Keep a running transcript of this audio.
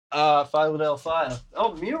Philadelphia.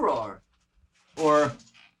 Oh, Mirror. Or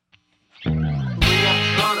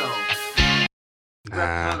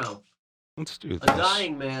Reptano. Let's do this. A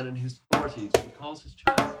dying man in his 40s. He calls his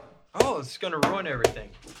child. Oh, it's going to ruin everything.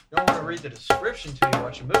 You don't want to read the description till you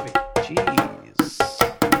watch a movie.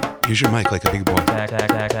 Jeez. Use your mic like a big boy.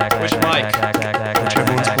 Which mic?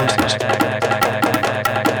 Whichever one's closest.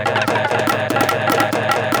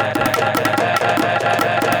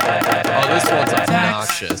 Oh, this one's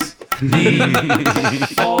obnoxious.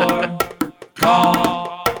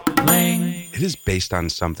 It is based on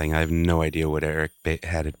something. I have no idea what Eric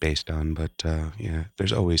had it based on, but yeah,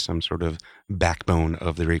 there's always some sort of backbone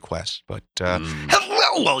of the request. But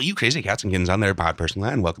hello, all you crazy cats and kittens on there, pod person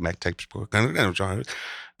land. Welcome back to Tech Support.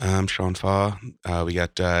 I'm Sean Faw. We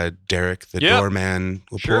got Derek, the doorman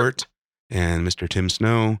Laporte, and Mr. Tim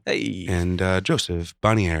Snow, Hey. and Joseph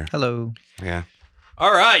Bonnier. Hello. Yeah.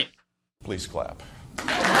 All right. Please clap. All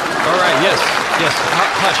right. Yes.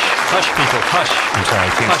 Hush, people. Hush. I'm sorry, I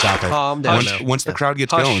can't stop it. Calm down. Once the crowd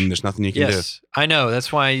gets Hush. going, there's nothing you can do. Yes, I know.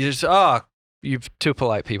 That's why you just you're too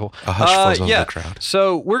polite, people. A hush falls over yeah. the crowd.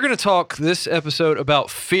 So we're gonna talk this episode about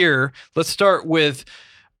fear. Let's start with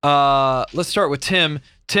Tim.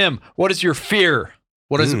 Tim, what is your fear?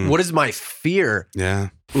 What is my fear? Yeah.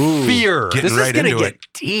 Ooh. Fear. Getting This is right gonna into get it.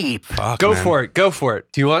 deep. Fuck, Go man. for it. Go for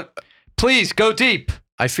it. Do you want? Please go deep.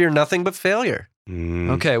 I fear nothing but failure.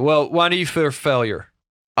 Okay. Well, why do you fear failure?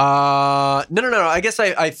 No. I guess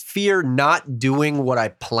I fear not doing what I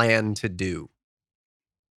plan to do.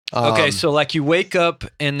 Okay, so like you wake up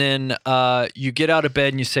and then you get out of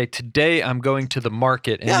bed and you say, "Today I'm going to the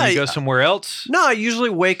market," and then you go somewhere else. No, I usually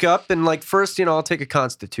wake up and like first, I'll take a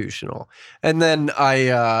constitutional, and then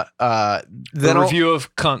A I'll review of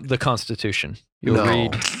the Constitution. You'll No.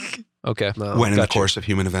 read. Okay. No. When in the Gotcha. course of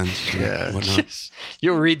human events. and Yeah. whatnot.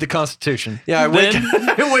 You'll read the Constitution. Yeah, I Then-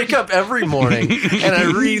 wake up every morning and I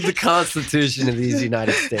read the Constitution of these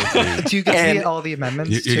United States. Do you get to And- read all the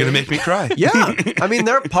amendments? You're going to too? make me cry. Yeah, I mean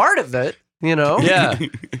they're part of it. Yeah.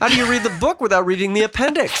 How do you read the book without reading the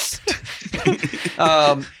appendix?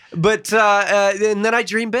 And then I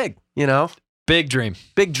dream big. Big dream.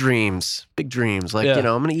 Big dreams. Like Yeah. I'm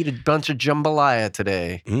gonna eat a bunch of jambalaya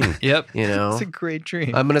today. Yep. It's a great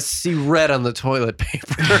dream. I'm gonna see red on the toilet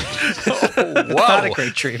paper. Not a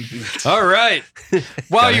great dream. All right.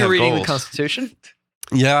 While Gotta you're have reading the goals. Constitution.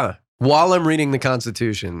 Yeah. While I'm reading the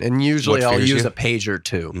Constitution, and usually What I'll fears use you? a page or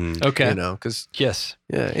two. Okay. Because Yes.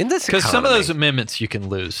 in this Because some of those economy, amendments you can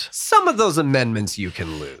lose. some of those amendments you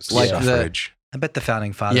can lose, like the. Suffrage. I bet the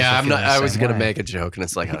founding fathers. Yeah, will I'm feel not. the I was same gonna way. make a joke, and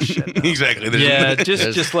it's like, oh shit. no. Exactly. There's- Yeah,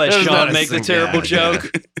 There's- just let there's not Sean a make the single- terrible yeah.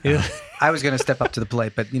 joke. I was gonna step up to the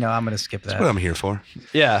plate, but I'm gonna skip That's that. what I'm here for.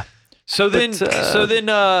 Yeah. So then,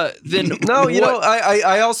 No, what-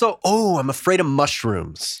 I also. Oh, I'm afraid of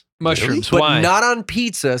mushrooms, mushrooms. but Why? not on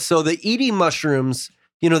pizza. So the Edie mushrooms,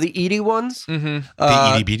 the Edie ones. Mm-hmm.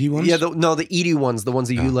 The itty bitty ones? Yeah, the Edie ones, the ones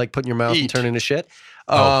that you Oh. like put in your mouth and Eat. turn into shit.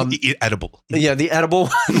 Edible. Yeah, the edible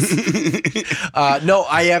ones. No,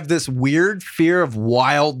 I have this weird fear of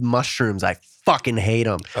wild mushrooms. I fucking hate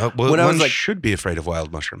them. When I was one like- should be afraid of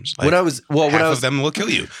wild mushrooms. When I was half of them will kill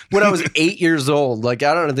you. when I was 8 years old, like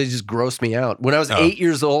I don't know, they just grossed me out. When I was 8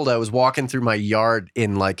 years old, I was walking through my yard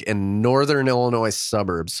in northern Illinois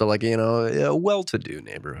suburbs, so a well-to-do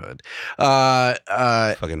neighborhood.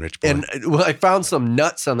 Fucking rich boy. And I found some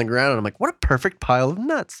nuts on the ground, and I'm like, "What a perfect pile of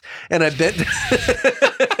nuts!" And I bent.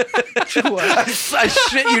 I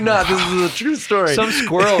shit you not. This is a true story. Some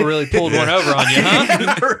squirrel really pulled one over on you,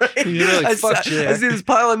 huh? Right. You really I, fucked you I there. see this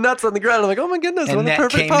pile of nuts on the ground. I'm like, oh my goodness, And what a that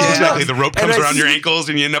perfect came pile of down. Exactly. nuts. The rope And comes I around your s- ankles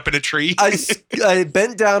and you end up in a tree. I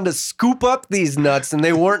bent down to scoop up these nuts, and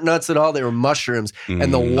they weren't nuts at all. They were mushrooms,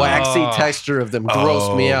 and the waxy Oh. texture of them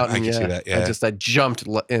grossed me Oh, out. I And can see that, yeah. I jumped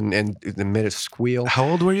and made a squeal. How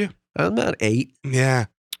old were you? I was about 8. Yeah.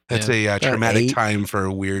 That's a traumatic 8. time for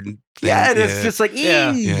a weird thing. Yeah, and it's just like,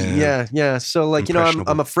 Yeah. yeah. So like, I'm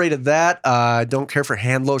Impressionable. afraid of that. I don't care for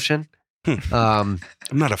hand lotion. I'm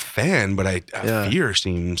not a fan, but Yeah. fear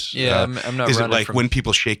seems. Yeah, I'm not Is it running like from when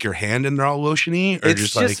people shake your hand and they're all lotiony, or It's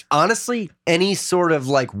just just, like honestly any sort of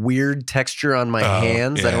like weird texture on my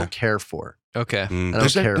hands I yeah. don't care for. Okay. I don't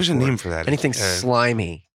there's care a for name it. for that. Anything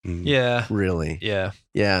slimy, Yeah. really. Yeah.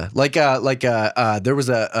 Yeah, there was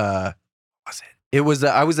a it was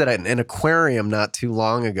I was at an aquarium not too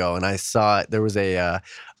long ago, and I saw there was a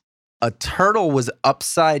turtle was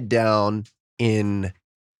upside down in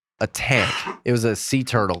a tank. It was a sea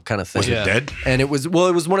turtle kind of thing. Was Yeah. it dead? And it was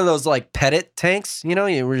one of those like pet it tanks, you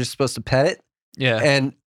were just supposed to pet it. Yeah.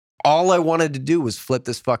 And all I wanted to do was flip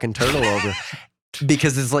this fucking turtle over.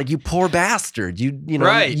 because it's like, you poor bastard. You know,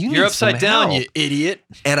 right. you You're need some upside down, help. you idiot.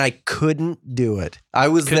 And I couldn't do it. I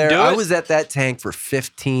was Couldn't there. do I it? was at that tank for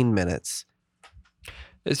 15 minutes.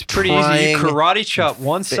 It's pretty easy. You Trying karate chop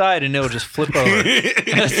one side and it'll just flip over.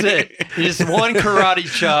 That's it. Just one karate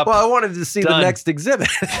chop. Well, I wanted to see Done. the next exhibit.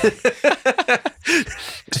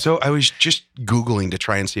 So I was just Googling to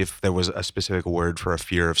try and see if there was a specific word for a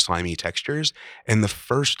fear of slimy textures. And the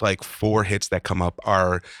first 4 hits that come up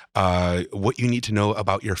are what you need to know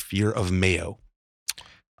about your fear of mayo.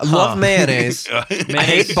 I love mayonnaise. I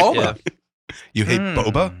hate boba. Yeah. You hate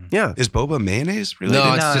boba? Yeah. Is boba mayonnaise related?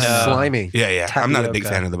 No, it's just No. slimy. Yeah. I'm not a big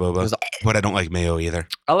Tapioca. fan of the boba, but I don't like mayo either.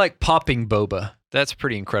 I like popping boba. That's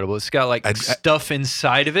pretty incredible. It's got stuff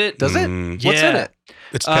inside of it. Does it? Mm. What's in Yeah. it?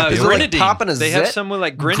 It's Is it tapioca. like grenadine. popping a They have zit? some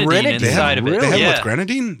with grenadine, Grenadine? inside of it. They have yeah. with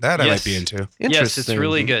grenadine? That I might be into. Yes, it's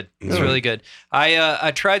really good. It's Mm. really good.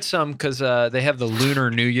 I tried some because they have the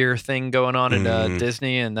Lunar New Year thing going on at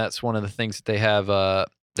Disney, and that's one of the things that they have.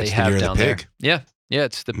 They It's the have year of the down there. pig. Yeah,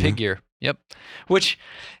 it's the pig year. Yep, which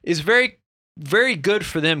is very, very good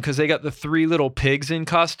for them because they got the 3 little pigs in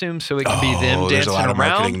costume, so it can be them there's dancing a lot of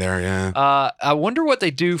marketing around. there, yeah. I wonder what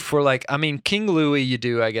they do for King Louie. You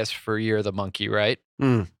do, I guess, for Year of the Monkey, right?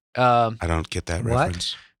 Mm. I don't get that What?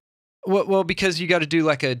 reference. Well, because you got to do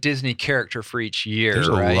a Disney character for each year. There's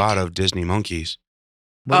right? a lot of Disney monkeys.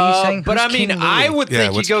 What are you saying? But Who's I mean, King I Louie? would Yeah,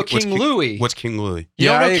 think you what's go King- what's King King- Louie. What's King Louie? You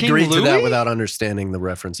Yeah, don't know I King agreed to that Louie? without understanding the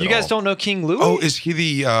reference at You guys all. don't know King Louie? Oh, is he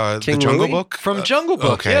the King Jungle Louie? Book? From Jungle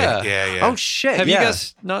Book, Okay, yeah. yeah. Oh, shit. Have yeah. you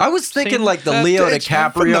guys not? I was thinking seen like the that? Leo It's from the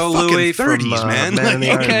DiCaprio fucking Louis 30s, from man. Man in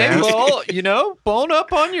the Iron Okay, Mask. well, bone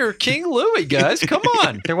up on your King Louie, guys. Come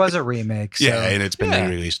on. There was a remake. So. Yeah, and it's been Yeah.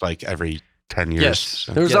 re-released every 10 years. Yes.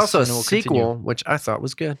 So. There was Yes, also a and it will sequel, continue. which I thought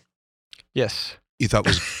was good. Yes. You thought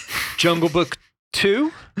was Jungle Book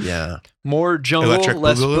 2. Yeah. More jungle, Electric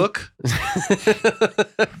less Boogaloo? book.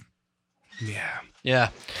 yeah. Yeah.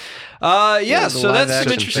 Yeah, the So live that's some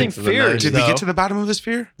action interesting thing for the fears. 90s. Did we though. get to the bottom of his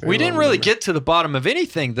fear? We didn't really get to the bottom of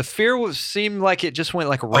anything. The fear seemed like it just went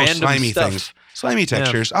random slimy stuff. things. Slimy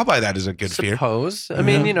textures. I'll buy that as a good fear. Suppose. I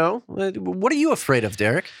mean, what are you afraid of,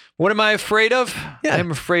 Derek? What am I afraid of? Yeah. I'm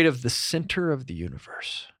afraid of the center of the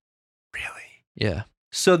universe. Really? Yeah.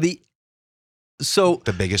 So the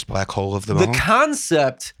biggest black hole of them the all.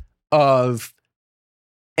 concept of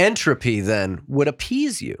entropy then would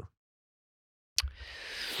appease you.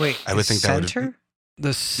 Wait, I would think that would- center? The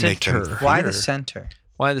Make them center. Why the fear. center?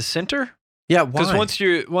 Why the center? Yeah, Because why?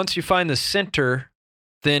 once you find the center,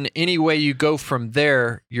 then any way you go from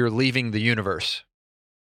there, you're leaving the universe.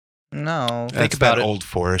 No, Think That's about that it. old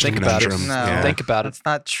forest Think about it. conundrum. No. Yeah. Think about it. that's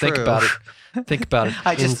not true. Think about it. Think about it.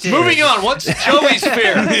 I just did. Moving on. What's Joey's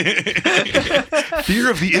fear?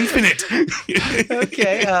 Fear of the infinite.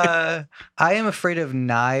 Okay, I am afraid of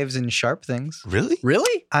knives and sharp things. Really?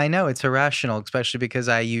 Really? I know it's irrational, especially because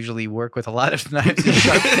I usually work with a lot of knives and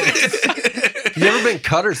sharp things. You ever been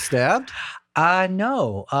cut or stabbed?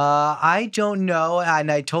 No. I don't know.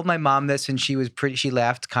 And I told my mom this and she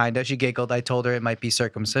laughed kind of. She giggled. I told her it might be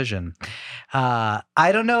circumcision. I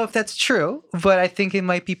don't know if that's true, but I think it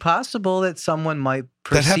might be possible that someone might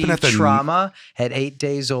That happened perceive at the- trauma at 8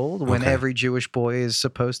 days old when Okay. every Jewish boy is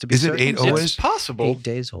supposed to be Is it 8 circumcised. always? It's possible. 8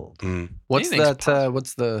 days old. Mm. What's Anything's that? possible.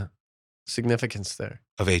 What's the significance there?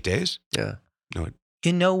 Of 8 days? Yeah.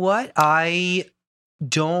 You know what? I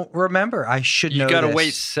don't remember. I should know You got to this.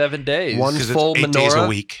 wait 7 days. One Because full it's 8 days a menorah?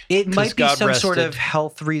 week. It 'Cause might be God some sort of rested.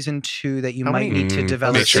 health reason too that you How might many- need to Mm,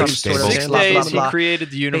 develop make sure some it sort stays of 6 stable. blah, blah, days blah. he created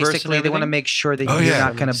the universe. Basically, and they want to everything. make sure that Oh, you're yeah.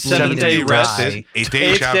 not going to 7 bleed day and rest. die. 8 day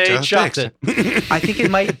Eighth chop day to chopped dicks. I think it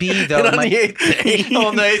might be though. It might-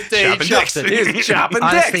 On the 8th day, he Chopping chopped dicks. it. He was chopping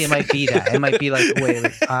honestly, dicks. it might be that. It might be like,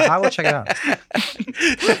 wait, I will check it out.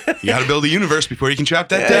 You got to build a universe before you can chop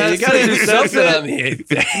that Yeah, dick. you got to do That's something it. on the 8th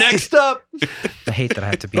day. Next up. I hate that I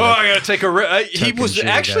have to be. Oh, like, I gotta take a rest. He Token was Jew,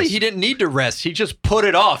 I actually guess. he didn't need to rest. He just put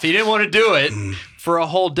it off. He didn't want to do it for a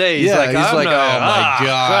whole day. He's Yeah, like, he's I'm like, not- oh my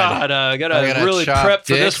God. I gotta I gotta really chop prep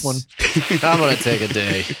for dicks. this one. I'm gonna take a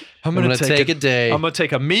day. I'm gonna take a day. I'm gonna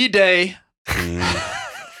take a me day. Mm,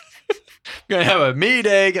 I'm gonna have a me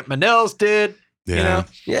day. Get my nails did. yeah. You know?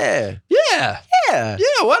 Yeah. Yeah, Yeah.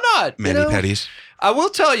 yeah. Why not? Many You know? petties. I will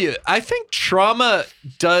tell you, I think trauma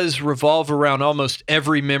does revolve around almost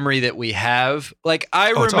every memory that we have. Like I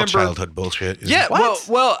Oh, it's all remember, childhood bullshit. isn't yeah. it?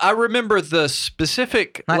 Well, I remember the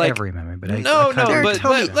specific. not like, every memory, but I No, kind no, of- but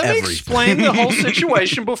tell me let me everything. explain the whole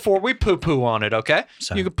situation before we poo-poo on it, okay?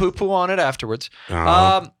 Sorry. You can poo-poo on it afterwards.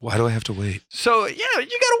 Oh, why do I have to wait? So, you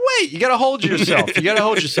gotta wait. You gotta hold yourself. You gotta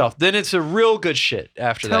hold yourself. Then it's a real good shit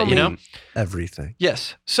after Tell that, you me. know? Everything.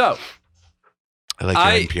 Yes. So, I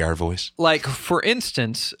like your NPR voice. like, for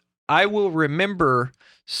instance, I will remember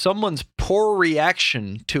someone's poor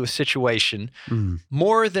reaction to a situation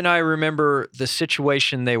more than I remember the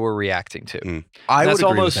situation they were reacting to. I That's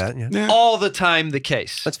would agree almost with that. all the time the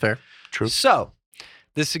case. That's fair. True. So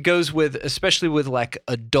this goes with, especially with like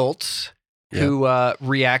adults who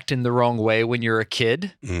react in the wrong way when you're a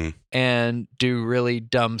kid and do really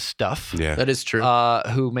dumb stuff. Yeah. That is true.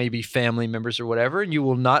 Who may be family members or whatever, and you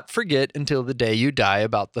will not forget until the day you die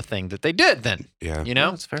about the thing that they did then. Yeah. You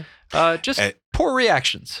know? That's fair. Just poor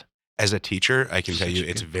reactions. As a teacher, I can tell you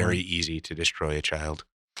it's very easy to destroy a child.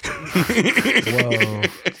 Whoa.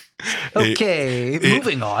 Okay,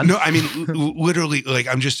 moving on. No, I mean, literally, like,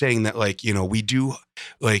 I'm just saying that, like, you know, we do,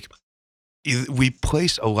 like, we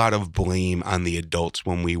place a lot of blame on the adults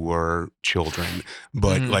when we were children,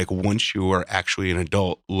 but like once you are actually an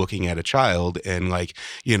adult looking at a child and like,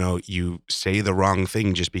 you know, you say the wrong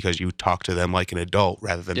thing just because you talk to them like an adult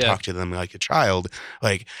rather than talk to them like a child.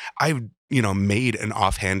 Like I've, you know, made an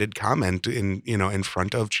offhanded comment in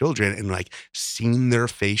front of children and like seen their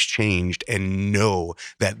face changed and know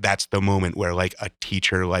that that's the moment where like a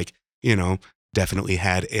teacher, like, you know, definitely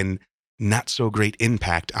had an not so great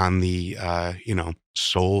impact on the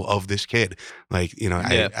soul of this kid. Like, you know,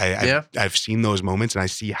 I've seen those moments and I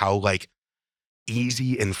see how like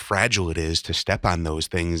easy and fragile it is to step on those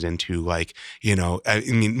things and to like, you know, I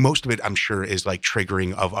mean, most of it I'm sure is like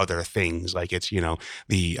triggering of other things. Like it's, you know,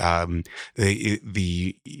 the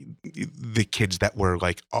kids that were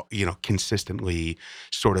like, you know, consistently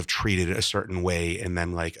sort of treated a certain way and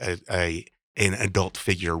then like an adult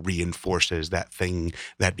figure reinforces that thing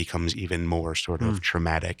that becomes even more sort of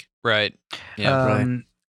traumatic. Right. Yeah. Right.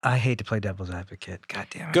 I hate to play devil's advocate. God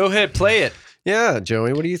damn it. Go ahead, play it. Yeah,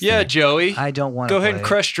 Joey, what do you think? Yeah, Joey. I don't want to Go ahead and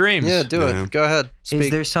crush dreams. Yeah, do it. Go ahead. Speak. Is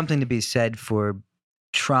there something to be said for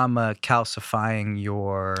trauma calcifying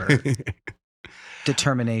your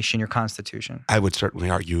determination, your constitution? I would certainly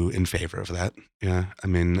argue in favor of that. Yeah. I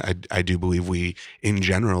mean, I do believe we, in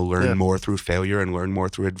general, learn more through failure and learn more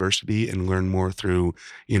through adversity and learn more through,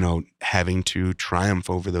 you know, having to triumph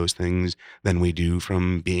over those things than we do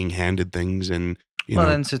from being handed things and, you know.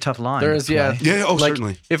 Then it's a tough line. There is, yeah. Yeah, oh, like,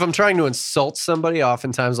 certainly. If I'm trying to insult somebody,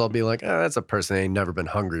 oftentimes I'll be like, oh, that's a person that ain't never been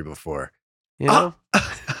hungry before. You know?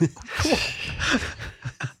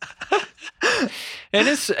 And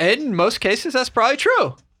it's in most cases that's probably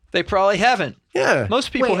true. They probably haven't. Yeah.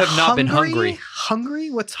 Most people have not been hungry.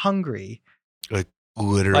 Hungry? What's hungry? Like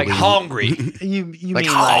literally. Like hungry. You like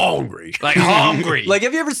mean hungry. Like hungry. Like,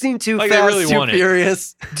 have you ever seen Too Like they Fast, really Too want it.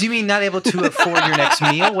 Furious? do you mean not able to afford your next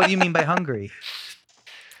meal? What do you mean by hungry?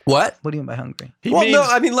 What? What do you mean by hungry? Well, no,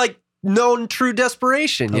 I mean, like, known true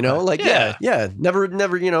desperation, you know? Like, Yeah. Never,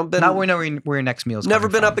 you know, been, Not where your next meal is never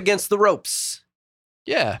coming been from. up against the ropes.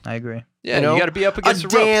 Yeah. I agree. Yeah, You know? you got to be up A against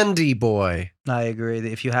the ropes. dandy boy. I agree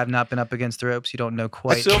that if you have not been up against the ropes, you don't know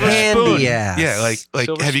quite. silver Candy spoon. ass. Yeah, like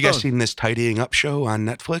Silver have you guys spoon. seen this Tidying Up show on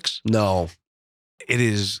Netflix? No. It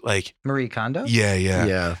is like, Marie Kondo? yeah.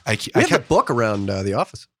 Yeah. I We have kept a book around the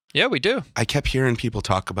office. Yeah, we do. I kept hearing people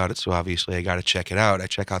talk about it, so obviously I got to check it out. I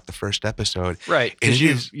check out the first episode. Right. And Because it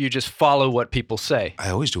is- you just follow what people say. I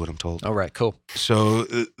always do what I'm told. All right, cool. So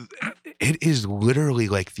it is literally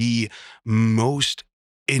like the most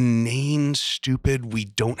inane, stupid, we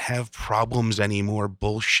don't have problems anymore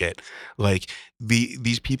bullshit. Like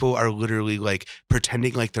these people are literally like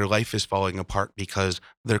pretending like their life is falling apart because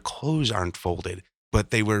their clothes aren't folded. But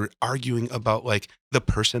they were arguing about like the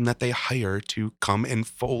person that they hire to come and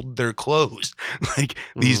fold their clothes. Like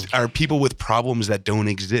these are people with problems that don't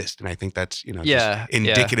exist. And I think that's, you know, Yeah, just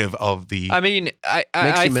indicative of the I mean, Makes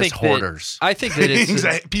I you miss think hoarders. I think that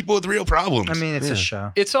it's people with real problems. I mean, it's Yeah. a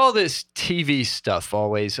show. it's all this TV stuff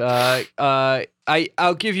always.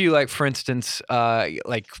 I'll give you like, for instance,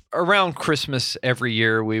 like around Christmas every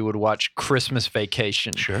year we would watch Christmas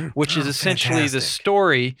Vacation, Sure. which is essentially the fantastic.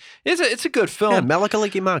 story. It's a good Yeah, film.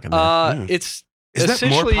 Melikaliki man. It's Is that more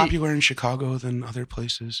essentially- popular in Chicago than other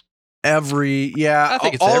places? I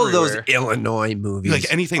think it's all of everywhere. those Illinois movies.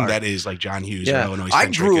 Like anything are- that is like John Hughes or Yeah, Illinois I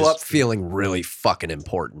centric grew is- up feeling really fucking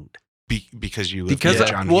important because you live because with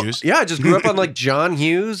John well, Hughes. yeah, I just grew up on like John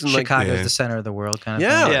Hughes and like Chicago's yeah. the center of the world kind of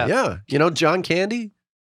yeah, thing. yeah, you know John Candy,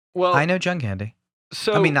 well, I know John Candy.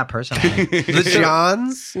 So I mean, not personally. the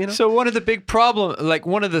Johns, you know. So one of the big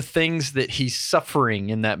one of the things that he's suffering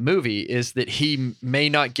in that movie is that he may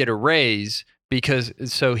not get a raise because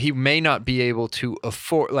he may not be able to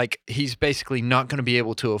afford, like he's basically not going to be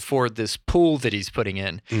able to afford this pool that he's putting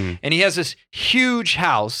in. Mm. And he has this huge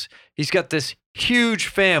house. He's got this huge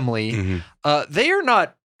family. Mhm. They are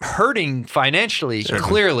not hurting financially, Certainly.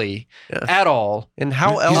 clearly, Yeah. at all. And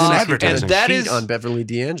how He's else in is he advertising. going And to that cheat is- on Beverly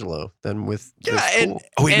D'Angelo than with Yeah, this and- fool?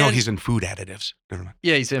 Oh wait, no, And- he's in food additives. Never mind.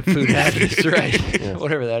 Yeah, he's in food additives, right? Yeah.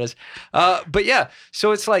 Whatever that is. But yeah,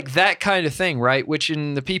 so it's like that kind of thing, right? Which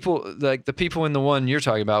in the people in the one you're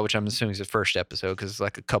talking about, which I'm assuming is the first episode because it's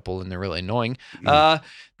like a couple and they're really annoying.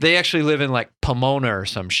 They actually live in like Pomona or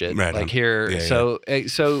some shit, Right like on. here. Yeah,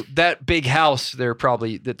 So that big house they're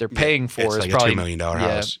paying for It's is like a probably $2 million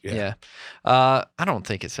house. Yeah. I don't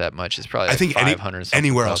think it's that much. It's probably I like think 500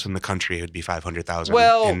 anywhere else in the country it would be 500,000.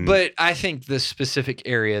 Well, but I think the specific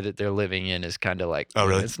area that they're living in is kind of like, Oh,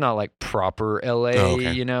 really? It's not like proper LA, Oh,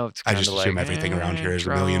 okay. you know. It's I kind just of like assume everything around here is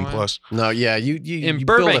 $1 million drama. plus. No, yeah, you In you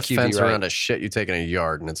build a Burbank, you'd be fence right. around a shit you take in a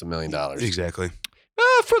yard, and it's $1 million. Exactly.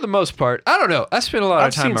 For the most part, I don't know. I spent a lot I've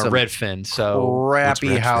of time seen on some Redfin, so Crappy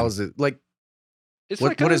Redfin? houses. Like it's what?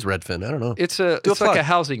 like What a, is Redfin? I don't know. It's Do a like plug. a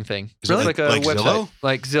housing thing. Is it It's like a website, Zillow?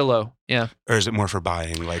 like Zillow. Yeah, Or is it more for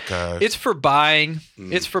buying? Like it's for buying.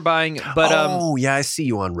 Mm. It's for buying, but oh yeah, I see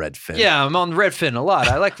you on Redfin. yeah, I'm on Redfin a lot.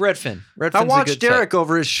 I like Redfin. Redfin's I a watched good site. Derek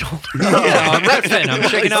over his shoulder. Yeah, on Redfin. I'm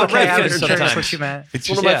checking out Okay, I Redfin was curious sometimes. what you meant. It's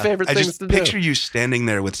one just, of my yeah. favorite I things just to picture do. you standing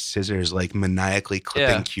there with scissors, like maniacally clipping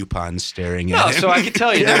Yeah. coupons, staring No, at him. so I can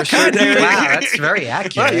tell you Yeah, there are certain kinda. areas. Wow, that's very Wow,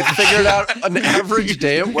 accurate. you figured out an average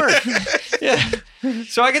day at work. Yeah.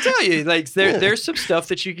 So I can tell you, like, there's some stuff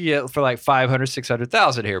that you can get for like 500,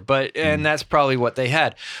 600,000 here, and that's probably what they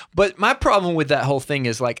had. But my problem with that whole thing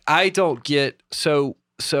is like, I don't get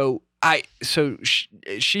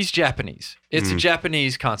she's Japanese. It's a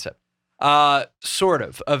Japanese concept, sort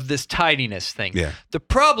of this tidiness thing. Yeah. The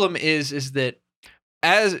problem is that,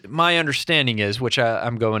 as my understanding is, which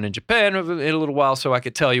I'm going in Japan in a little while, so I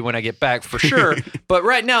could tell you when I get back for sure. But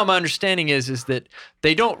right now, my understanding is that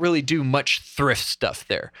they don't really do much thrift stuff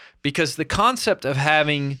there, because the concept of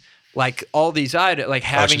having like all these items, like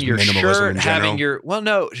having just your minimalism shirt, in having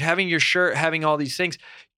general? having your shirt, having all these things,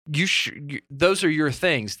 those are your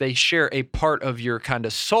things. They share a part of your kind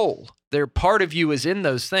of soul. They're part of you is in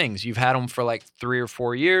those things. You've had them for like 3 or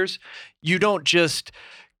 4 years. You don't just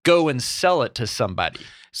go and sell it to somebody.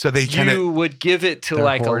 So they kind You of would give it to They're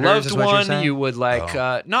like a hoarders, loved is what you're one. saying? You would like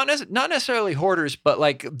not necessarily hoarders, but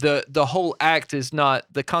like the whole act is not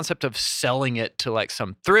the concept of selling it to like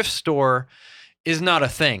some thrift store is not a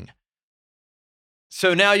thing.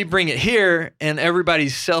 So now you bring it here and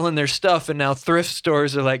everybody's selling their stuff, and now thrift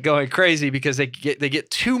stores are like going crazy because they get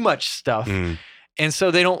too much stuff. And so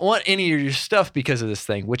they don't want any of your stuff because of this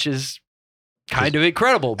thing, which is kind of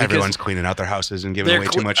incredible. Because everyone's cleaning out their houses and giving they're away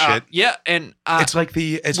too much shit. Yeah, and It's like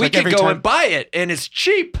we we like could every go time. and buy it, and it's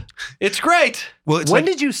cheap. It's great. Well, it's When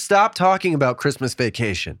like did you stop talking about Christmas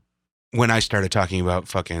Vacation? when I started talking about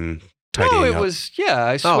fucking No, tidying it up. was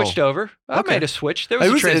I switched over. I okay. made a switch. There was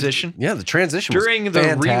It a it- transition. yeah, the transition was During the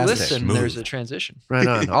fantastic. re-listen, Smooth. there's a transition. Right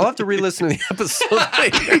on. I'll have to re-listen to the episode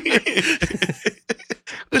later.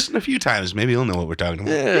 Listen a few times, maybe you'll know what we're talking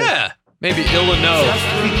about. Yeah, maybe Illinois.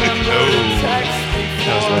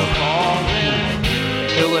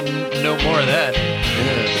 No more of that.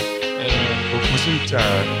 Wasn't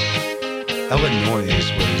Illinois was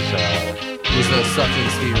It was the Sufjan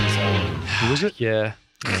Stevens album. who was it? Yeah.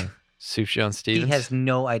 Sufjan He Stevens. has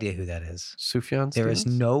no idea who that is. Sufjan There is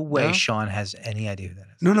Stevens? no way No? Sean has any idea who that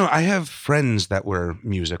is. No, I have friends that were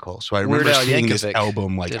musical, so I Weird remember Al seeing this Yankovic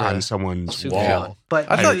album like did on a someone's Sufjan. wall.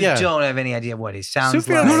 But I thought, you yeah. don't have any idea what he sounds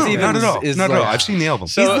Sufjan like. No, Stevens not at all. is Not at all. like- I've seen the album.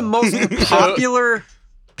 So- He's the most popular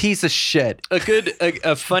piece of shit.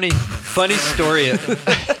 a funny story.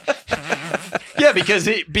 Yeah, because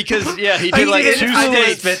he did like did 2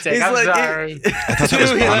 influence states. He's I'm like- sorry. I thought that was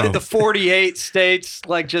He let Bono. the 48 states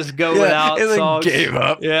like just go Yeah, without and then songs. gave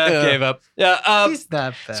up. Yeah, Yeah. gave up. Yeah. He's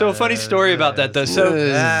not bad. So a funny story about that though. So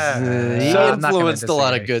he So I'm not gonna influenced a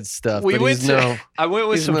lot of disagree. good stuff. we but went he's to. no. I went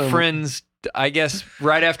with he's some no- friends. I guess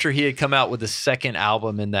right after he had come out with the second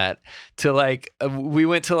album in that, to like we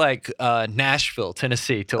went to like Nashville,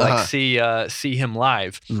 Tennessee to like see him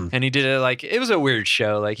live, and he did it like it was a weird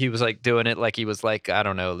show. Like he was like doing it like he was like I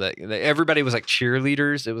don't know that everybody was like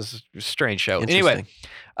cheerleaders. It was a strange show. Anyway,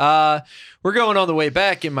 we're going on the way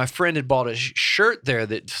back, and my friend had bought a shirt there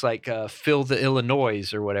that's like "Fill the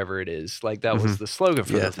Illinois" or whatever it is. Like that was the slogan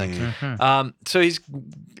for the thing. Mhm. So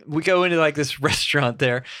we go into like this restaurant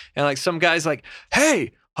there, and like some guy's like,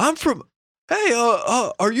 "Hey,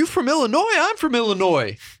 are you from Illinois? I'm from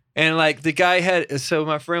Illinois." And like the guy so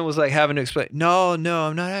my friend was like having to explain, no, I'm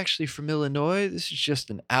not actually from Illinois. This is just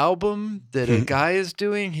an album that a guy is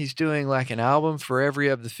doing. He's doing like an album for every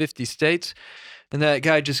of the 50 states. And that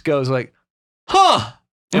guy just goes like, huh,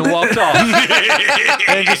 and walked off.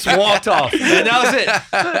 And just walked off. And that was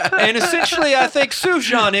it. And essentially, I think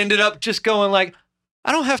Sufjan ended up just going like,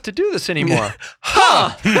 I don't have to do this anymore.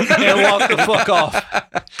 Huh? And walked the fuck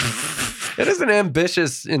off. It is an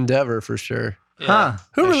ambitious endeavor for sure. Huh.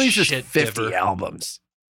 Who A releases shit 50 diver. albums?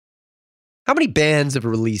 How many bands have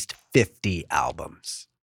released 50 albums?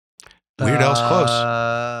 Weird Al's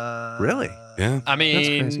close. Really? Yeah. I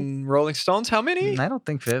crazy. mean, Rolling Stones, how many? I don't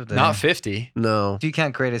think 50. Not 50. No. Do you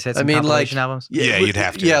count greatest hits I and mean, compilation like- albums? Yeah, you'd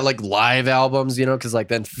have to. Yeah, like live albums, because like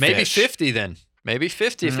then Maybe Fish. 50 then. Maybe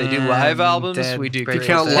 50 if they do live albums. Dead We do Greatest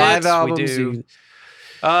You greatest count hits, live we albums. do-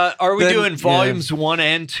 are we Then- doing yeah. volumes 1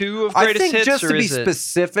 and 2 of I greatest think hits? just or to be is it-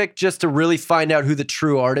 specific, just to really find out who the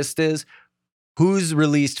true artist is, who's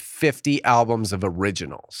released 50 albums of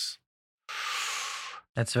originals?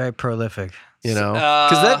 That's very prolific.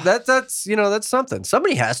 Because that's something.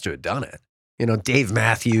 Somebody has to have done it. Dave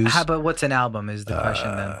Matthews. How about what's an album is the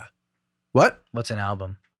question then? What? What's an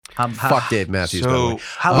album? Fuck Dave Matthews. by the way. So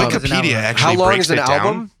How long is an album? Wikipedia How actually long breaks is an it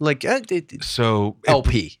album? down. Like So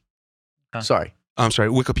LP. Huh. Sorry. I'm sorry.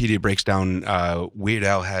 Wikipedia breaks down. Weird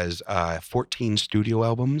Al has 14 studio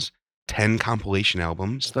albums, 10 compilation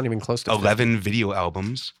albums, It's not even close to 11 video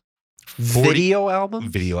albums. 50. Video album.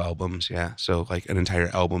 Video albums, yeah. So like an entire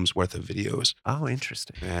album's worth of videos. Oh,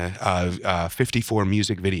 interesting. 54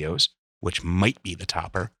 music videos, which might be the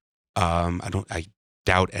topper. I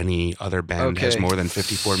doubt any other band has Okay. more than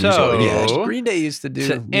 54 So- music Yeah, videos. Green Day used to do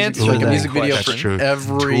To music, answer like a that music video question- for That's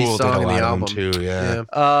true. every Tool did a song in lot the of them album too, yeah.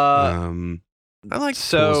 I like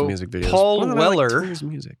So, Tool's music videos. Paul More than I like Weller- Tool's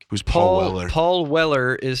music. Who's Paul Weller? Paul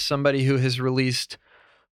Weller is somebody who has released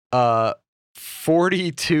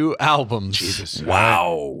 42 albums. Jesus.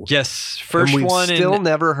 Wow. Yes, first and we've one still in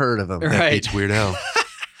never heard of him. Right. That beats Weird Al.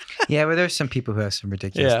 Yeah, but there's some people who have some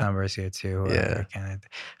ridiculous Yeah. numbers here too. Yeah.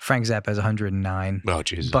 Frank Zappa has 109. Oh,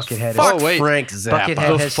 Jesus. Buckethead Fuck Oh, wait. Frank Zappa. Buckethead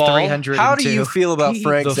The has Fall? 302. How do you feel about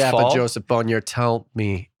Frank The Zappa, Fall? Joseph Bonnier? Tell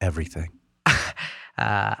me everything.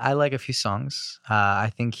 I like a few songs.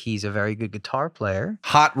 I think he's a very good guitar player.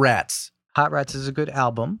 Hot Rats. Hot Rats is a good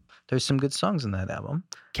album. There's some good songs in that album.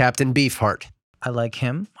 Captain Beefheart. I like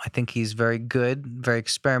him. I think he's very good, very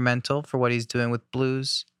experimental for what he's doing with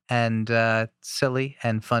blues and silly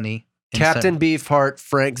and funny. in Captain some- Beefheart,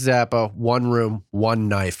 Frank Zappa, one room, one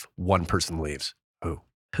knife, one person leaves. Who?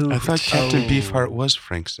 Who? I thought Captain Oh, Beefheart was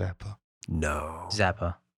Frank Zappa. No.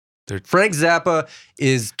 Zappa. Frank Zappa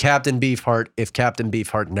is Captain Beefheart if Captain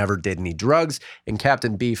Beefheart never did any drugs, and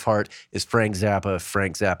Captain Beefheart is Frank Zappa if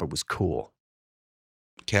Frank Zappa was cool.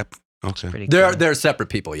 Cap. Okay. Pretty They're cool. separate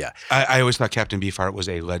people, yeah. I always thought Captain Beefheart was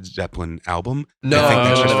a Led Zeppelin album. No. I think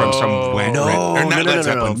that's just from some No. or No, not Led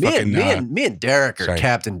Zeppelin. Me, Fucking, me and Derek are sorry.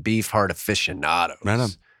 Captain Beefheart aficionados. Right on.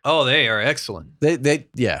 Oh, they are excellent.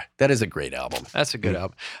 Yeah, that is a great album. That's a good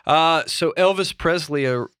Mm. album. So Elvis Presley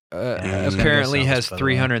apparently Elvis, has by the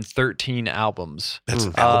way. 313 albums. That's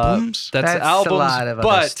Mm. albums? That's a albums, lot of other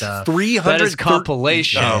but stuff. 300 that is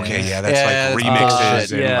compilation. Oh, okay, yeah, that's Yeah, like remixes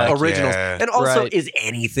shit, and yeah. like, originals. yeah, And also, Right. is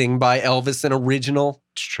anything by Elvis an original?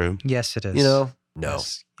 it's true. Yes, it is. No.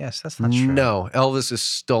 Yes, that's not true. No. Elvis is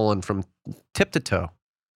stolen from tip to toe.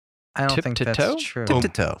 I don't Tip think to that's toe? true. Tip to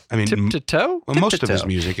toe. I mean, Tip to toe? well, most of his toe.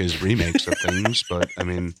 music is remakes of things, but I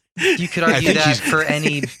mean, You could I argue think that he's- for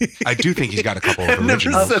any. I do think he's got a couple of I've never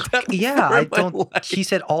originals. said that Yeah, before I in my don't. life. He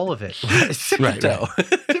said all of it. Tip to Right, toe.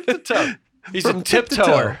 Tip to toe. He's From a tip to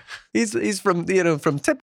tiptoer. toe. He's from from tip